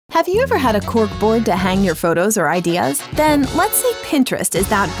Have you ever had a cork board to hang your photos or ideas? Then let's say Pinterest is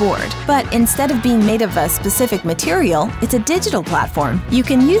that board, but instead of being made of a specific material, it's a digital platform. You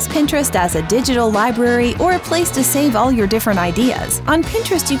can use Pinterest as a digital library or a place to save all your different ideas. On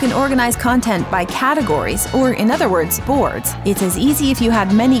Pinterest, you can organize content by categories, or in other words, boards. It's as easy if you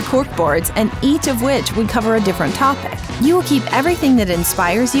had many cork boards, and each of which would cover a different topic. You will keep everything that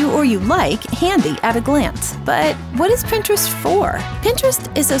inspires you or you like handy at a glance. But what is Pinterest for?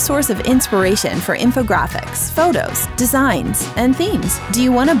 Pinterest is a source of inspiration for infographics, photos, designs, and themes. Do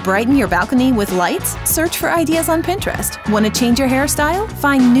you want to brighten your balcony with lights? Search for ideas on Pinterest. Want to change your hairstyle?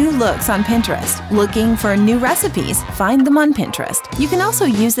 Find new looks on Pinterest. Looking for new recipes? Find them on Pinterest. You can also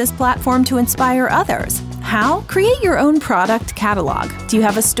use this platform to inspire others. How? Create your own product catalog. Do you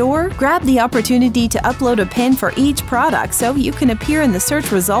have a store? Grab the opportunity to upload a pin for each product so you can appear in the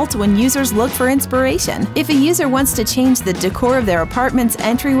search results when users look for inspiration. If a user wants to change the decor of their apartment's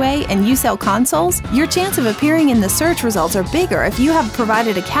entryway and you sell consoles, your chance of appearing in the search results are bigger if you have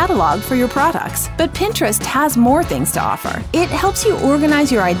provided a catalog for your products. But Pinterest has more things to offer. It helps you organize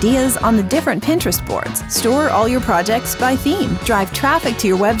your ideas on the different Pinterest boards, store all your projects by theme, drive traffic to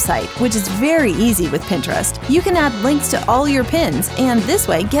your website, which is very easy with Pinterest. You can add links to all your pins and this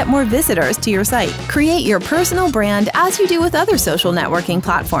way get more visitors to your site. Create your personal brand as you do with other social networking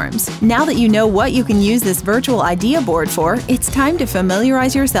platforms. Now that you know what you can use this virtual idea board for, it's time to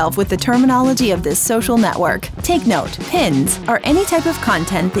familiarize yourself with the terminology of this social network. Take note, pins are any type of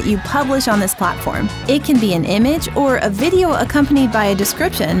content that you publish on this platform. It can be an image or a video accompanied by a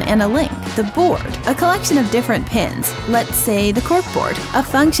description and a link. The board, a collection of different pins, let's say the cork board. A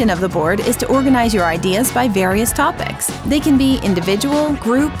function of the board is to organize your ideas by various topics. They can be individual,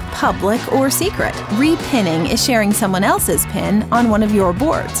 group, public, or secret. Repinning is sharing someone else's pin on one of your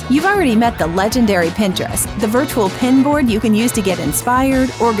boards. You've already met the legendary Pinterest, the virtual pin board you can use to get inspired,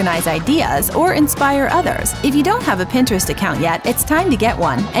 organize ideas, or inspire others. If you don't have a Pinterest account yet, it's time to get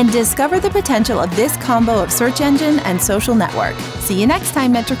one and discover the potential of this combo of search engine and social network. See you next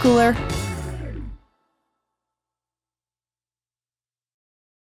time, Metricooler!